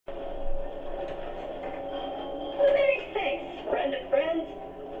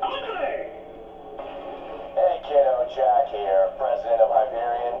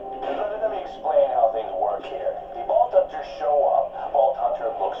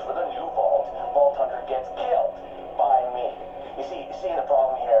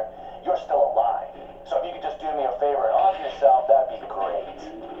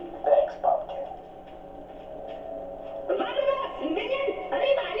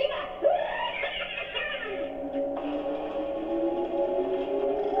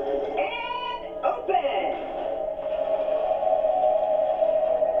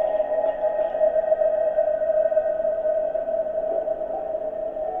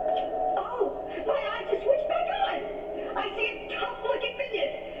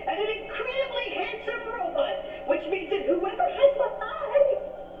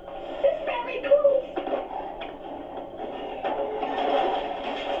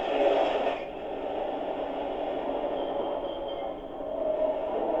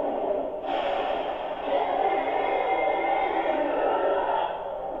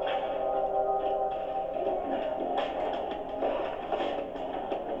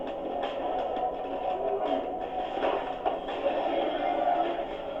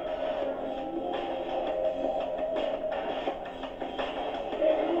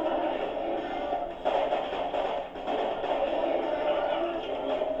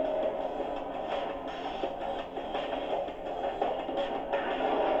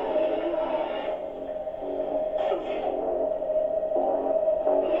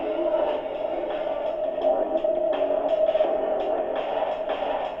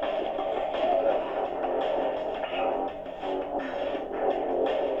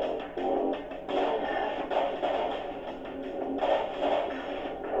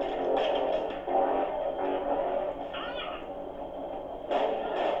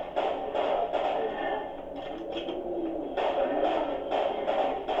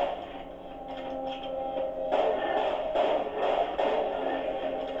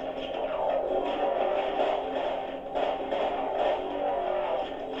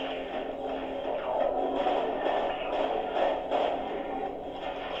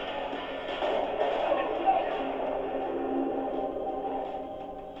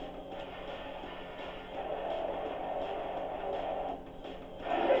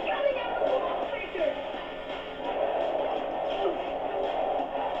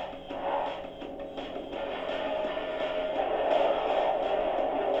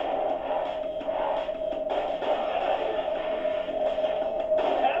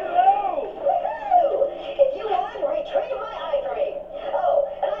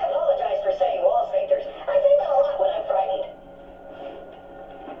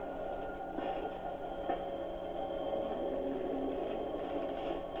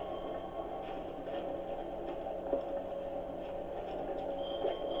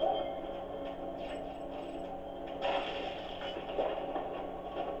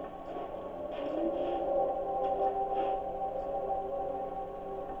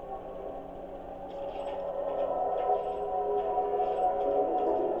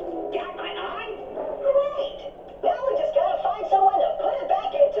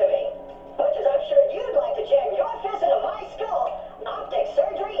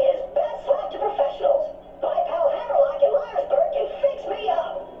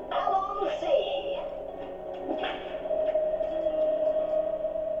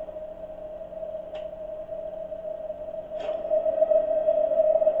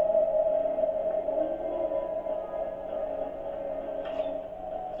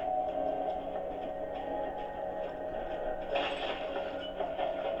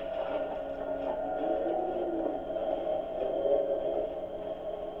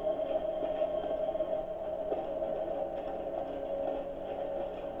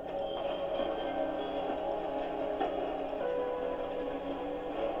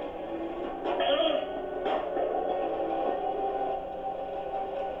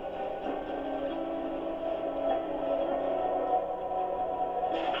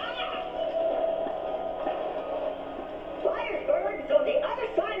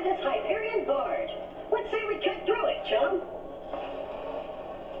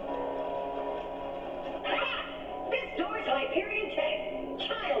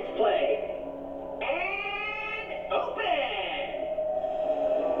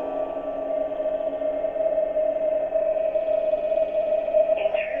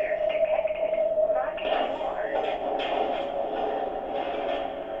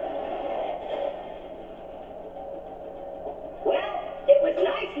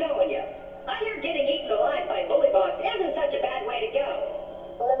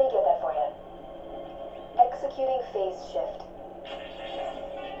phase shift.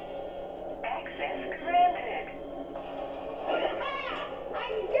 Access granted. I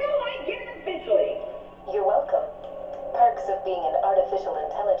knew I'd get it eventually. You're welcome. Perks of being an artificial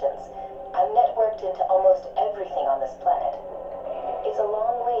intelligence. I'm networked into almost everything on this planet. It's a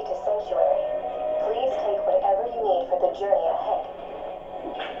long way to Sanctuary. Please take whatever you need for the journey ahead.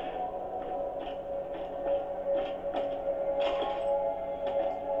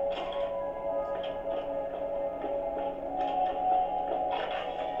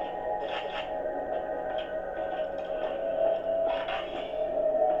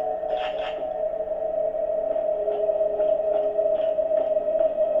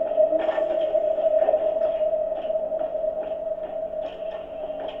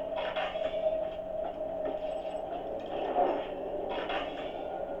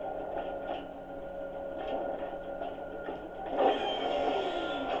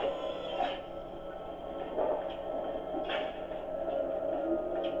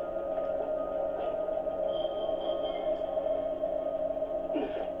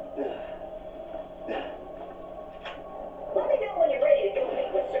 Let me know when you're ready to go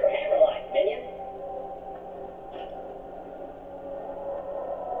meet with Sir Hammerlock, minion.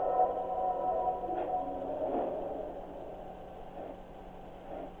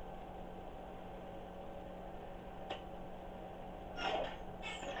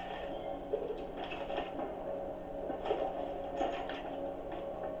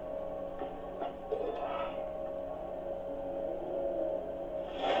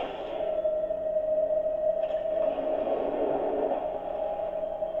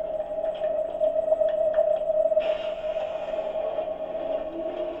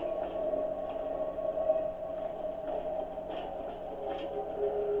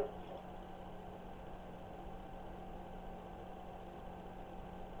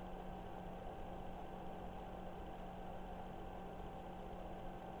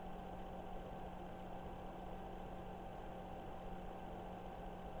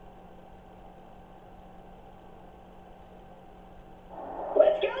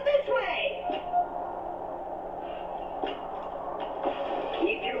 Let's go this way!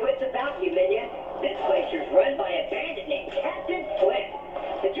 Keep your wits about you, minion. This glacier's run by a bandit named Captain Flint.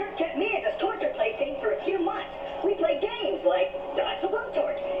 The jerk kept me as his torture plaything for a few months. We played games like dodge the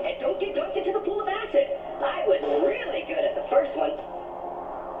blowtorch and don't get dunked into the pool of acid. I was really good at the first one.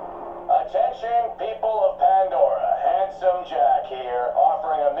 Attention, people of Pandora. Handsome Jack here,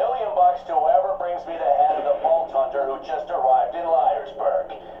 offering $1 million to whoever brings me the head of the Vault Hunter who just arrived in Liarsburg.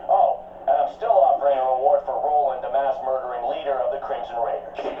 Oh, and I'm still offering a reward for Roland, the mass-murdering leader of the Crimson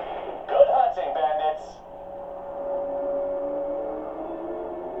Raiders. Good hunting, bandits!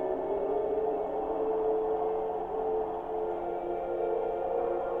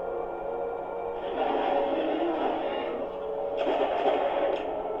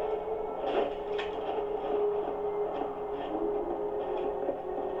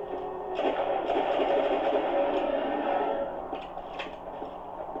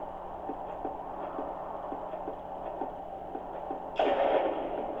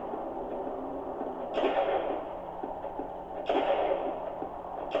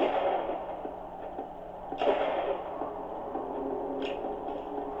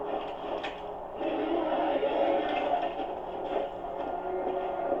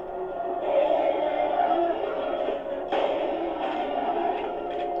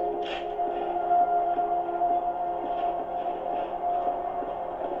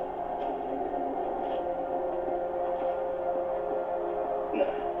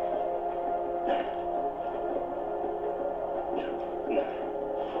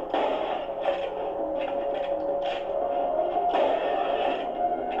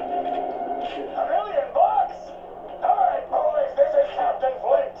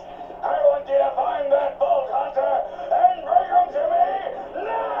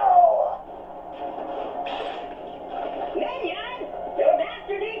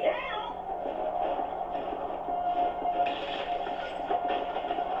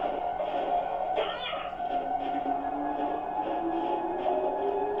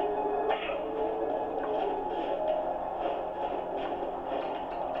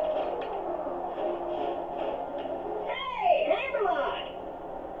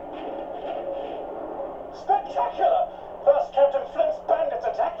 Spectacular! First Captain Flint's bandits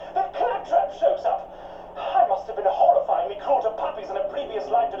attack, then Claptrap shows up. I must have been horrifyingly cruel to puppies in a previous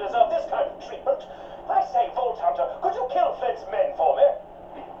life to deserve this kind of treatment. I say, Vault Hunter, could you kill Flint's men for me?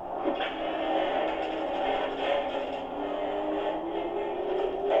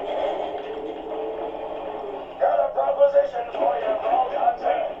 Got a proposition for you, Vault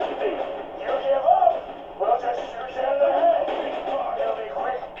Hunter. You give up, we'll just shoot you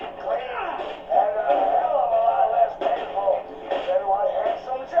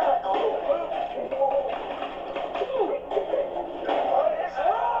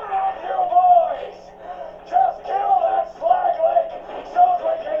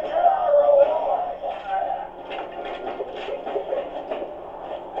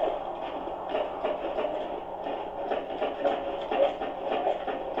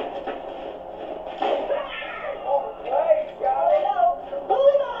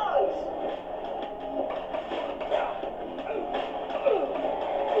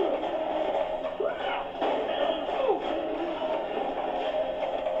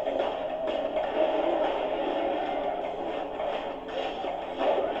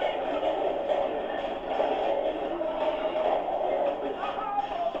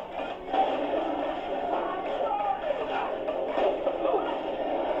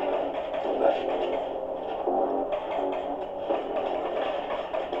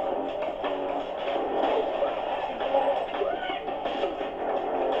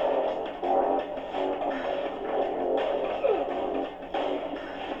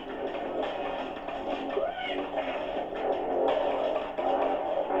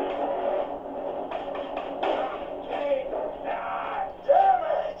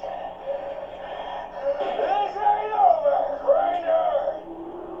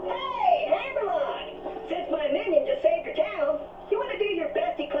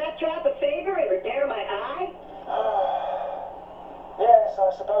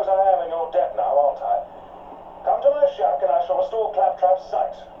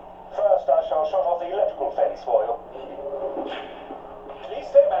I'll shut off the electrical fence for you. Please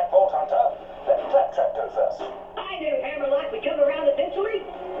stay back, Vault Hunter. Let Claptrap go first. I knew Hammerlock would come around eventually.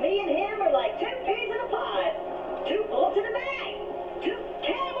 Me and him are like two peas in a pod. Two bullets in a bag. Two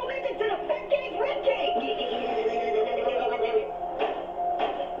cannibal midgets in a fat guy's ribcage.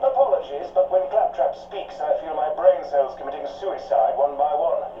 Apologies, but when Claptrap speaks, I feel my brain cells committing suicide one by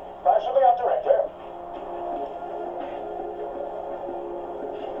one. I shall be out directly.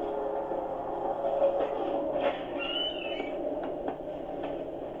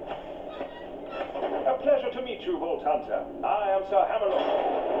 A pleasure to meet you, Vault Hunter. I am Sir Hammerlock.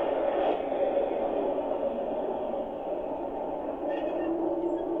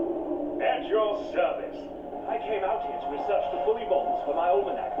 At your service. I came out here to research the fully bonds for my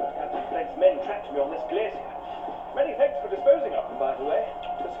almanac, but Captain Flint's men trapped me on this glacier. Many thanks for disposing of them, by the way.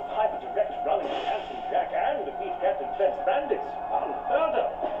 To survive a direct run into Handsome Jack and defeat Captain Flint's bandits. Unheard of.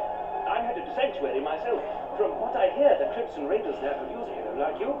 I'm headed to Sanctuary myself. From what I hear, the Crimson Raiders there could use a hero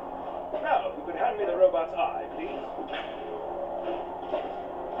like you. Now, if you could hand me the robot's eye, please.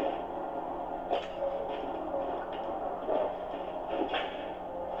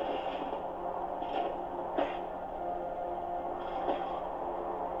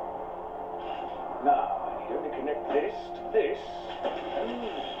 Now, I need only connect this to this, and...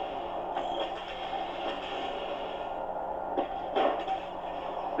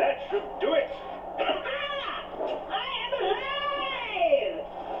 that should do it! I am alive!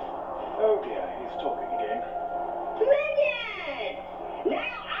 Oh dear, he's talking again. Minion!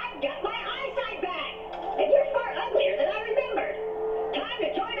 Now I've got my eyesight back! And you're far uglier than I remembered. Time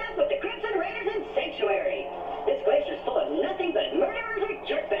to join up with the Crimson Raiders in Sanctuary. This glacier's full of nothing but murderers or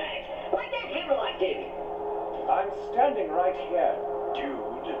jerkbags, like that Hammerlock dude. I'm standing right here,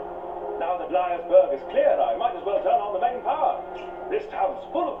 dude. Now that Liarsburg is clear, I might as well turn on the main power. This town's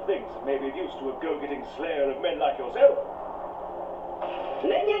full of things that may be of use to a go-getting slayer of men like yourself.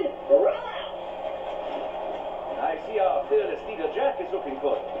 Minion, roll out! I see our fearless leader Jack is looking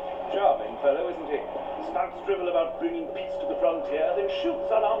for you. Charming fellow, isn't he? Spouts drivel about bringing peace to the frontier, then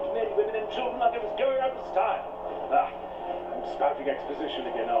shoots unarmed men, women, and children like it was going out of style. I'm spouting exposition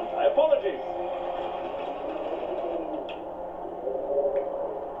again, aren't I? Apologies.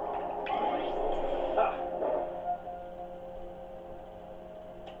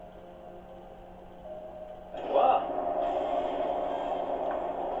 There you are.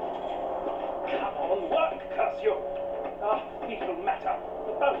 Come on, work, curse you! Fecal matter.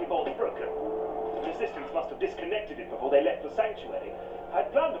 The bounty board's broken. The Resistance must have disconnected it before they left the sanctuary.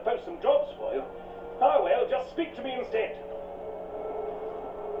 I'd planned to post some jobs for you. Ah, well, just speak to me instead.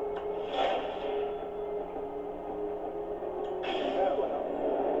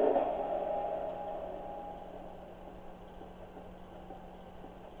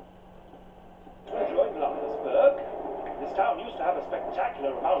 To join Liarsburg. This town used to have a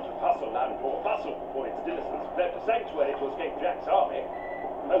spectacular amount of hustle and more bustle before its denizens fled to Sanctuary to escape Jack's army.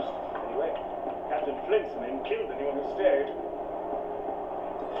 Most, anyway. Captain Flint's men killed anyone who stayed.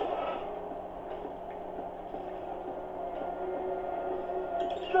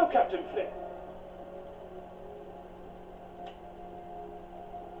 No, Captain Flint.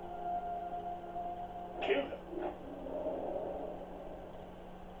 Kill them.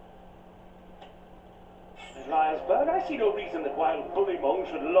 At Liarsburg, I see no reason that wild Bullymong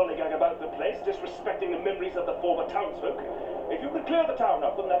should lollygag about the place, disrespecting the memories of the former townsfolk. If you could clear the town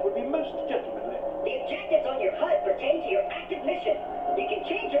of them, that would be most gentlemanly. The objectives on your HUD pertain to your active mission. You can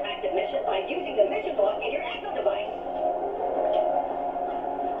change your active mission by using the mission block in your Echo device.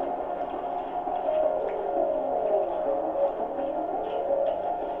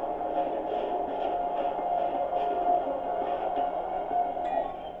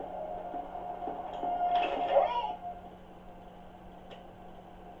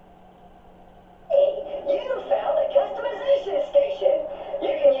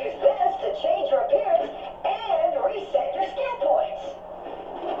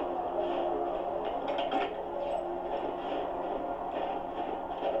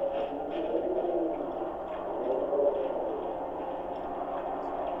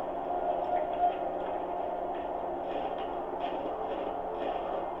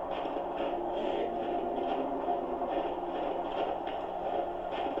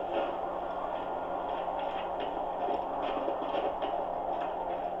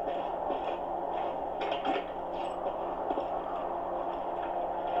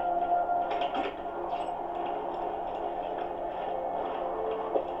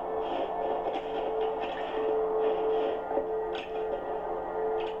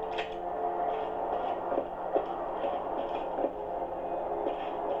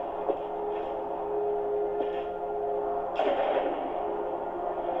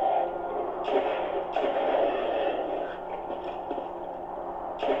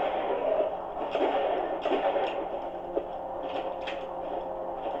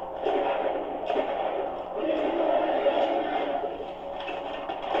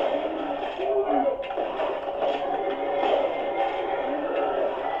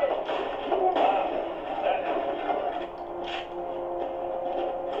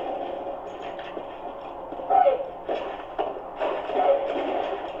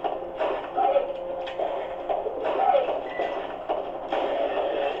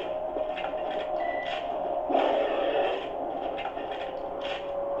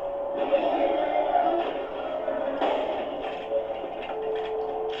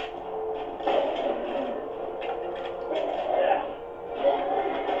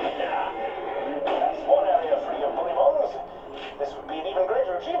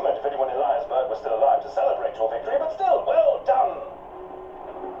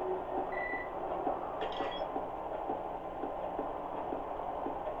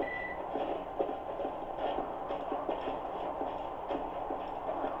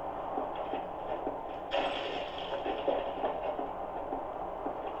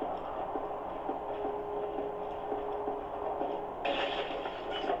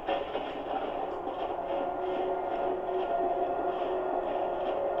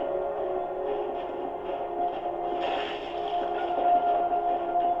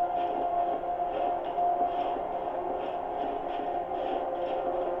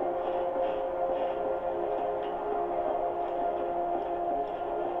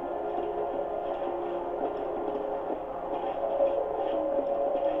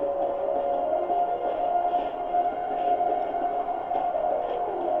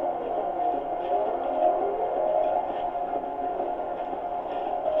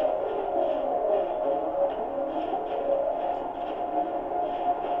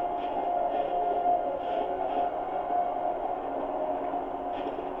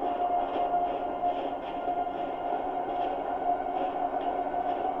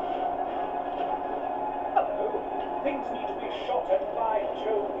 things need to be shot, and by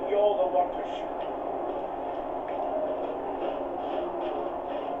Jove, you're the one to shoot.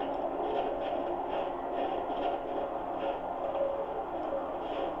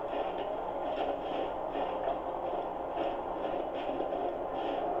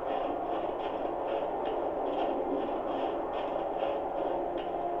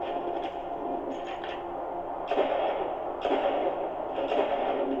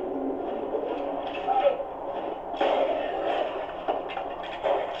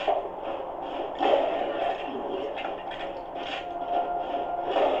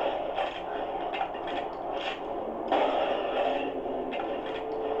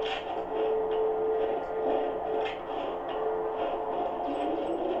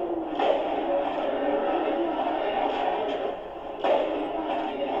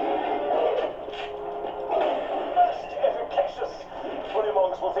 Most efficacious!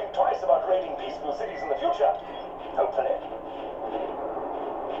 Bullywongs will think twice about raiding peaceful cities in the future. Hopefully.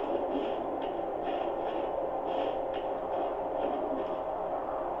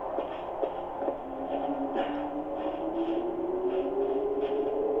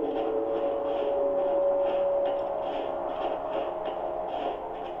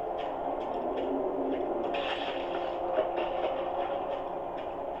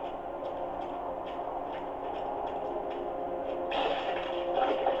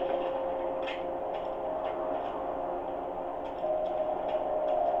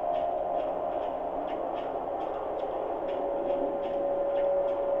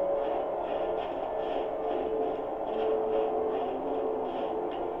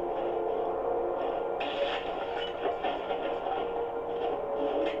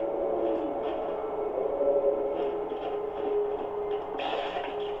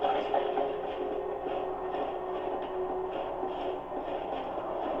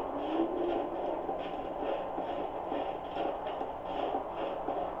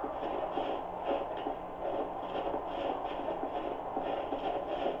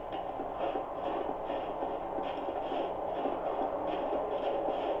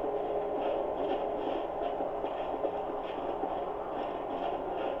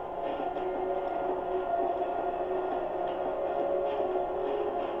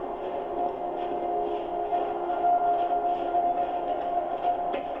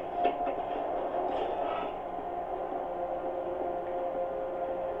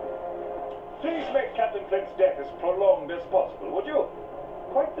 Please make Captain Flint's death as prolonged as possible, would you?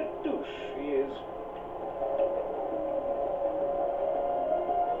 Quite the douche he is.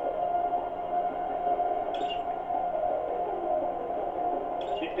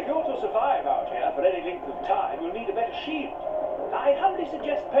 If you're to survive out here for any length of time, you'll need a better shield. I'd humbly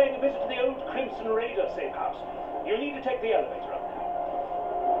suggest paying a visit to the old Crimson Raider safe house. You'll need to take the elevator up there.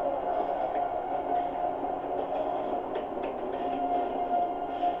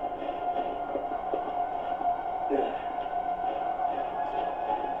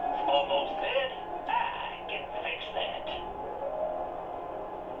 Almost dead? I can fix that.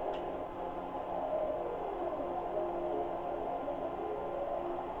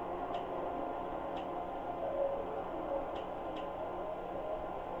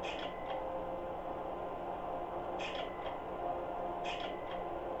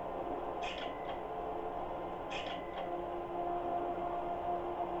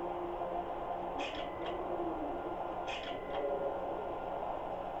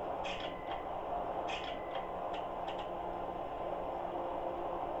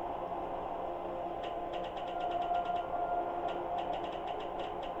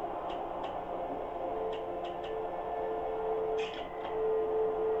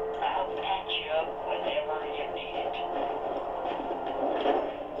 I'll patch you up whenever you need it.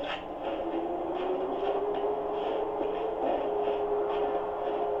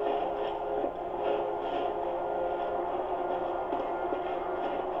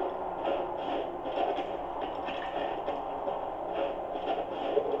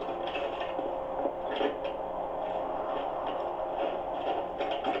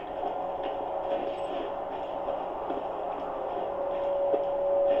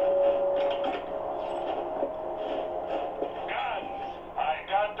 Guns! I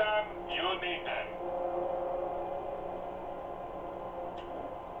got them. You need them.